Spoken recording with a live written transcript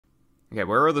Okay,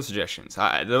 where are the suggestions?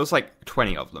 There was like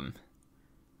 20 of them.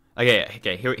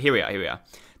 Okay, here we are.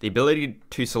 The ability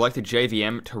to select a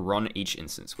JVM to run each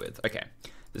instance with. Okay,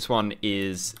 this one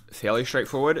is fairly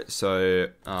straightforward, so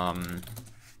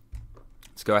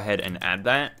let's go ahead and add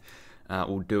that.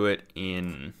 We'll do it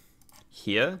in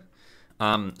here.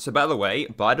 So by the way,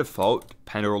 by default,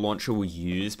 Pandora Launcher will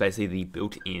use basically the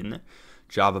built-in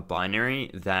Java binary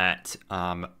that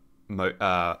or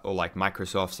like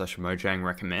Microsoft/Mojang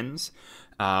recommends.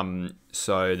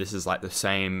 So this is like the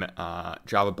same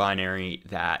Java binary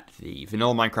that the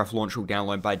vanilla Minecraft launcher will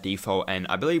download by default, and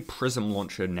I believe Prism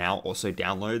Launcher now also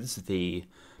downloads the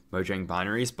Mojang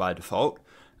binaries by default.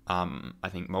 I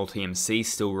think Multi-MC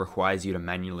still requires you to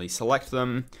manually select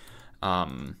them.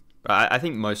 But I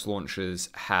think most launchers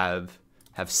have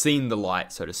seen the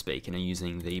light, so to speak, and are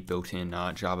using the built-in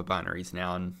Java binaries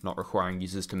now and not requiring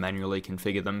users to manually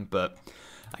configure them. But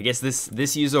I guess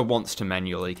this user wants to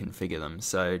manually configure them.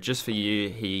 So just for you,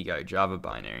 here you go, Java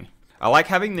binary. I like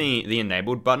having the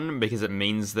enabled button because it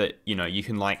means that, you know, you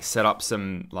can like set up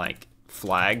some like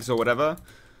flags or whatever,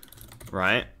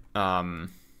 right? And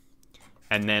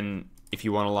then if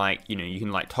you want to like, you know, you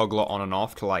can like toggle it on and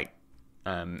off to like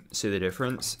see the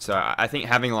difference. So I think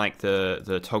having like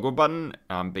the toggle button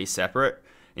be separate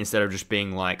instead of just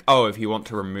being like, oh, if you want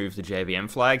to remove the JVM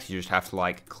flags, you just have to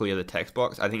like clear the text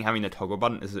box. I think having the toggle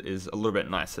button is a little bit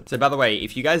nicer. So by the way,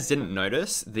 if you guys didn't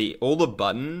notice, all the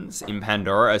buttons in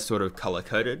Pandora are sort of color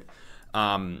coded.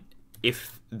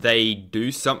 If they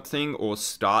do something or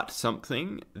start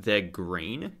something, they're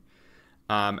green.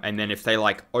 And then if they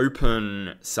like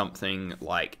open something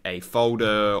like a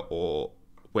folder or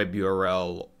web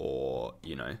URL or,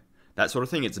 you know, that sort of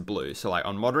thing, it's blue. So like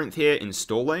on Modrinth here,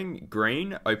 installing,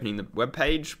 green, opening the web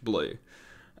page, blue.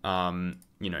 You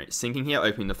know, syncing here,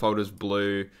 opening the folders,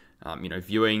 blue. You know,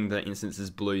 viewing the instance is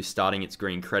blue, starting it's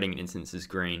green, creating an instance is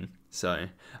green. So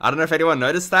I don't know if anyone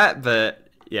noticed that, but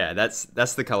yeah, that's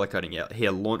the color coding. Yeah,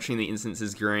 here, launching the instance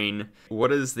is green.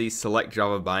 What is the select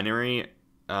Java binary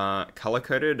color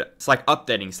coded? It's like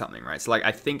updating something, right? So like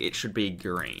I think it should be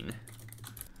green.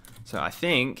 So I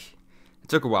think it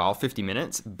took a while, 50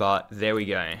 minutes, but there we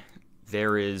go.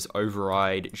 There is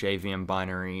override JVM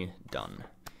binary done.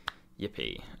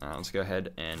 Yippee. Let's go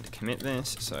ahead and commit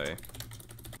this. So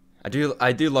I do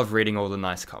love reading all the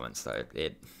nice comments though.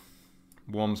 It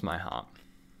warms my heart.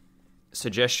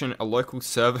 Suggestion, a local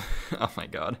server. Oh my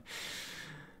god.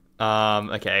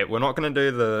 Okay, we're not gonna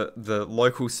do the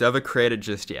local server creator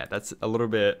just yet. That's a little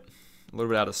bit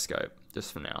out of scope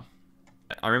just for now.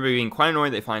 I remember being quite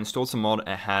annoyed that if I installed some mod,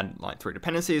 it had like 3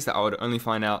 dependencies that I would only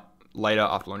find out later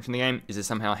after launching the game. Is this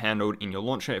somehow handled in your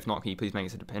launcher? If not, can you please make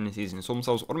it so dependencies install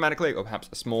themselves automatically, or perhaps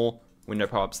a small window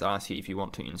pop-ups that asks you if you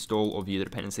want to install or view the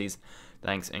dependencies?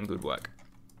 Thanks and good work.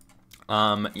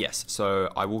 Yes, so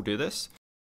I will do this.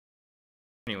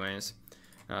 Anyways,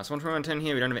 so 1.1.10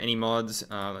 here, we don't have any mods.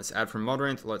 Let's add from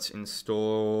Modrinth. Let's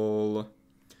install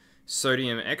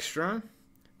Sodium Extra.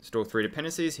 Install 3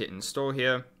 dependencies, hit install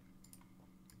here.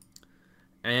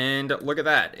 And look at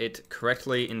that, it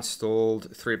correctly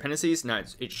installed 3 dependencies. Now,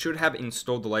 it should have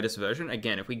installed the latest version.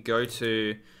 Again, if we go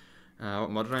to,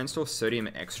 what mod did I install? Sodium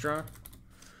Extra.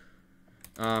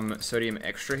 Sodium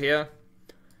Extra here.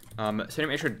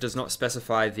 Sodium Extra does not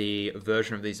specify the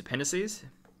version of these dependencies.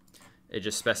 It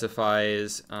just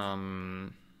specifies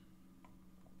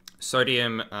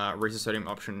sodium, Resource Sodium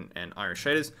option, and iris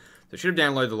shaders. So it should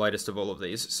have downloaded the latest of all of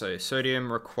these. So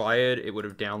sodium required, it would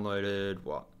have downloaded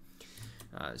what?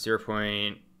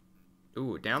 Downloaded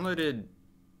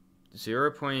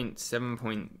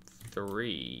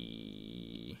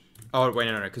 0.7.3. Oh,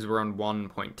 wait, no, because we're on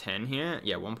 1.10 here.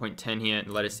 Yeah, 1.10 here, and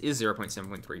the latest is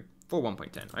 0.7.3 for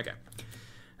 1.10. Okay.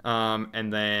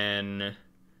 And then,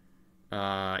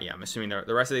 yeah, I'm assuming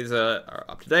the rest of these are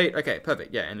up to date. Okay,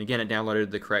 perfect. Yeah, and again, it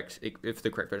downloaded the correct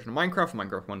version of Minecraft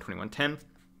 1.21.10.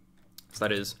 So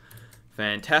that is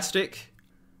fantastic.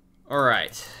 All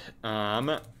right,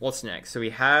 what's next? So we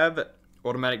have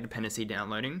automatic dependency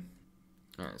downloading.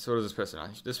 All right, so what does this person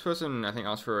ask? This person, I think,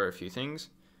 asked for a few things.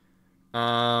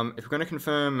 If we're going to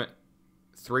confirm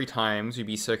 3 times, you'd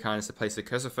be so kind as to place the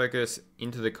cursor focus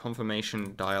into the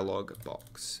confirmation dialog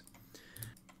box.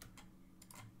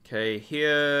 Okay,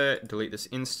 here, delete this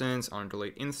instance, on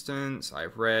delete instance,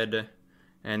 I've read,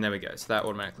 and there we go. So that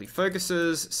automatically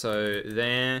focuses, so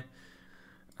there.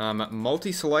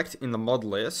 Multi-select in the mod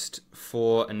list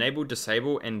for enable,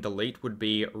 disable, and delete would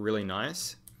be really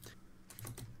nice.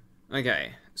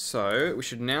 Okay, so we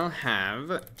should now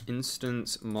have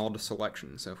instance mod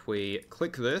selection. So if we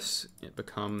click this, it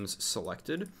becomes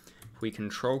selected. If we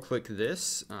control click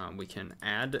this, we can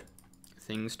add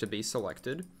things to be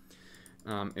selected.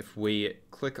 If we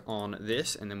click on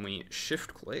this and then we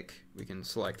shift click, we can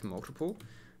select multiple.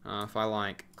 If I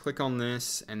like click on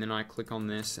this and then I click on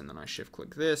this and then I shift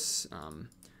click this,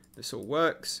 this all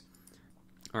works.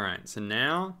 Alright, so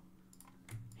now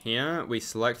here we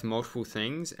select multiple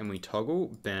things and we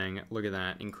toggle. Bang, look at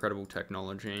that, incredible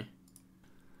technology.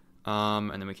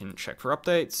 And then we can check for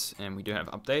updates, and we do have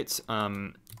updates.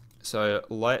 So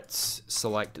let's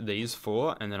select these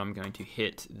four, and then I'm going to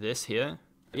hit this here.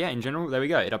 Yeah, in general, there we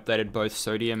go. It updated both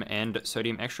sodium and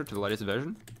sodium extra to the latest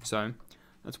version. So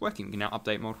that's working. We can now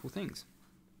update multiple things.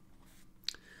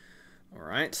 All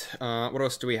right, what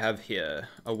else do we have here?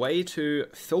 A way to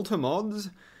filter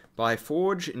mods by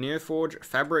Forge, Neoforge,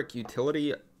 Fabric,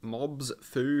 Utility, Mobs,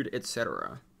 Food,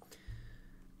 etc.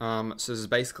 So this is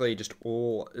basically just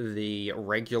all the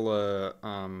regular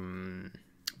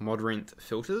Modrinth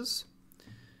filters.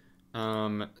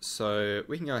 So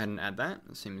we can go ahead and add that.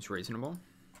 That seems reasonable.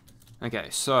 Okay,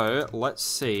 so let's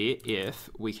see if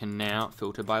we can now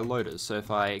filter by loaders. So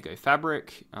if I go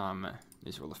Fabric,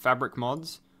 these are all the Fabric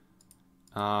mods.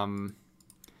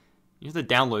 If the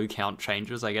download count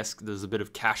changes, I guess there's a bit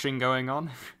of caching going on.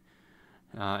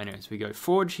 Anyways, we go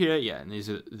Forge here, yeah, and these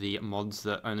are the mods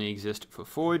that only exist for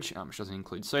Forge, which doesn't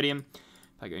include sodium.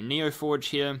 If I go Neoforge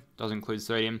here, doesn't include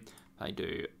sodium. If I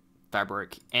do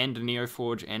Fabric and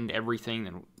Neoforge and everything,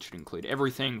 then it should include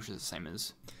everything, which is the same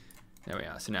as, there we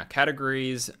are. So now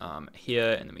categories,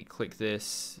 here, and then we click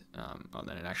this, oh,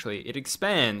 then it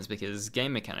expands because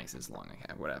game mechanics is long,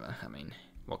 okay, whatever, I mean,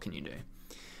 what can you do?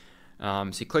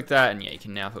 So you click that, and yeah, you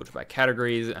can now filter by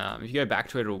categories. If you go back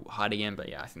to it, it'll hide again, but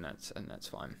yeah, I think that's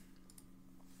fine.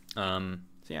 So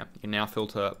yeah, you can now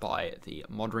filter by the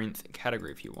Modrinth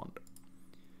category if you want.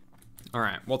 All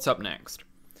right, what's up next?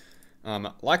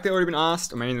 Like they've already been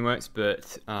asked, I'm anything works,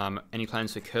 but any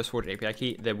plans for CurseForge API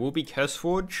key? There will be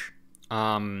CurseForge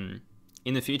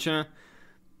in the future,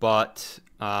 but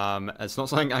it's not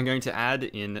something I'm going to add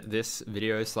in this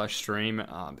video / stream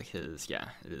because yeah,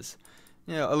 it is.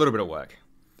 Yeah, a little bit of work.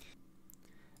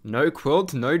 No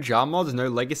quilt, no jar mods, no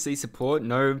legacy support,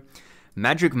 no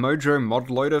magic mojo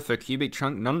mod loader for cubic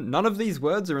chunk. None of these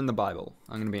words are in the Bible,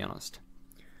 I'm going to be honest.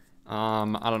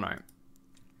 I don't know.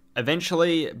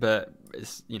 Eventually, but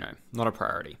it's, you know, not a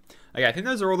priority. Okay, I think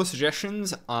those are all the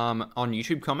suggestions on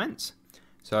YouTube comments.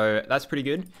 So that's pretty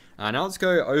good. Now let's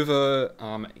go over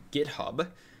GitHub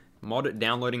mod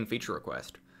downloading feature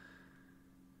request.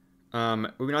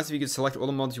 It would be nice if you could select all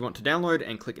the mods you want to download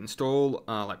and click install,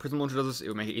 like Prism Launcher does this. It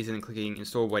would make it easier than clicking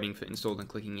install, waiting for install, then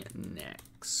clicking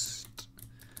next.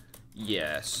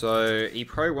 Yeah, so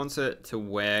ePro wants it to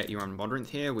where you're on Modrinth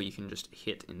here, where you can just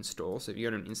hit install. So if you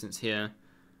go to an instance here,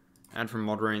 add from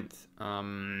Modrinth,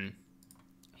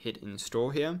 hit install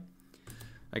here.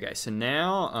 Okay, so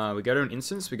now we go to an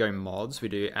instance, we go mods, we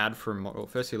do add from mod. Well,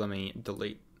 firstly, let me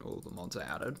delete all the mods I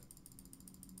added.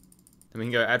 Then we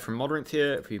can go add from Modrinth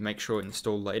here. If we make sure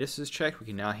install latest is checked, we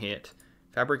can now hit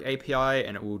Fabric API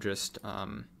and it will just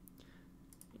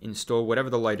install whatever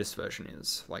the latest version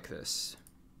is, like this.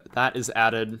 That is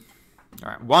added.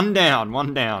 All right, one down.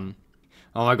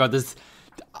 Oh my god, this.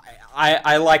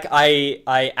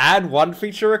 I add one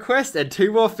feature request and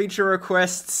two more feature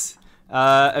requests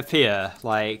appear.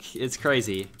 Like, it's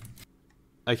crazy.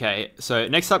 Okay, so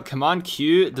next up, Command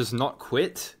Q does not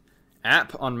quit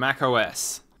app on Mac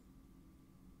OS.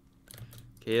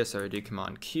 Okay, so I do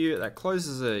Command Q, that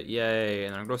closes it, yay,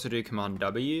 and I can also do Command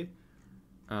W.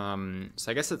 So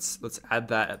I guess let's add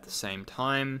that at the same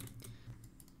time.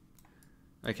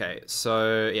 Okay,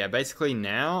 so yeah, basically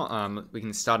now we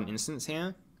can start an instance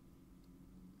here.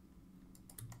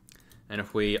 And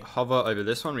if we hover over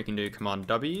this one, we can do Command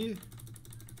W.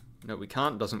 No, we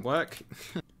can't, doesn't work.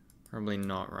 Probably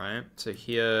not, right? So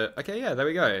here, okay, yeah, there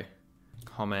we go.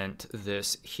 Comment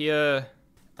this here.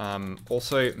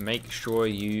 Also, make sure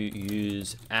you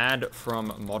use add from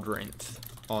Modrinth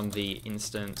on the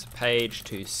instance page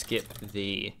to skip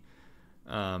the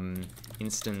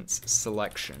instance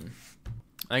selection.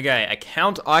 Okay,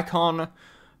 account icon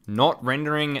not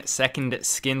rendering second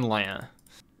skin layer.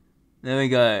 There we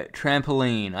go,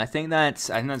 trampoline. I think that's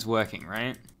working,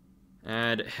 right?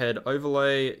 Add head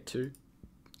overlay to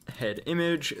head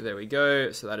image. There we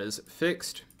go. So that is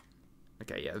fixed.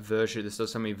 Okay, yeah, version, this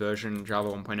does tell me version Java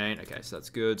 1.8. Okay, so that's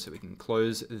good. So we can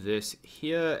close this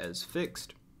here as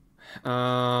fixed.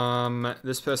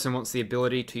 This person wants the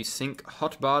ability to sync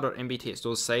hotbar.mbt. It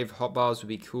stores saved hotbars would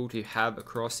be cool to have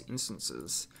across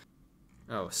instances.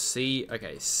 Oh,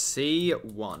 okay,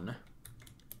 C1.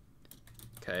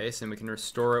 Okay, so then we can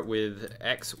restore it with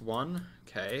X1.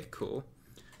 Okay, cool.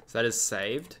 So that is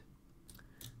saved.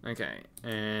 Okay,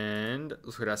 and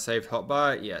let's look at our saved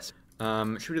hotbar. Yes.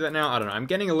 Should we do that now? I don't know. I'm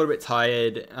getting a little bit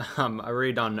tired. I've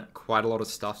already done quite a lot of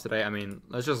stuff today. I mean,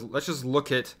 let's just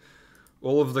look at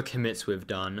all of the commits we've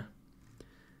done.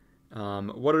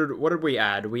 What did we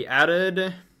add? We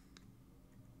added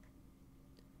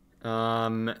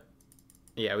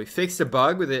yeah, we fixed a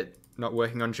bug with it not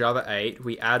working on Java 8.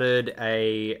 We added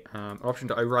a option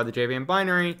to override the JVM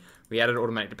binary. We added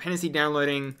automatic dependency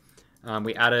downloading.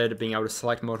 We added being able to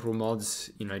select multiple mods,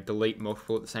 delete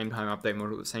multiple at the same time, update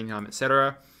multiple at the same time,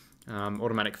 etc.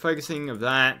 Automatic focusing of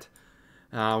that.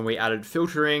 We added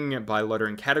filtering by loader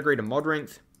and category to mod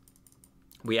length.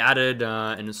 We added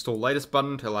an install latest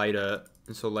button to allow you to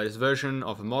install the latest version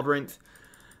of a mod length.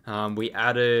 We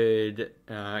added,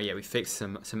 we fixed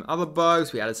some other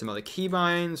bugs. We added some other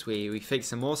keybinds. We fixed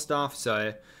some more stuff.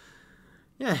 So,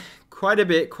 yeah, quite a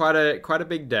big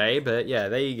day. But yeah,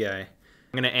 there you go.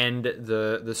 I'm gonna end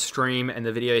the stream and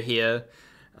the video here.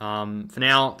 For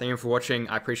now, thank you for watching.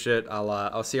 I appreciate it.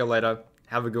 I'll see you later.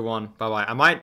 Have a good one. Bye bye.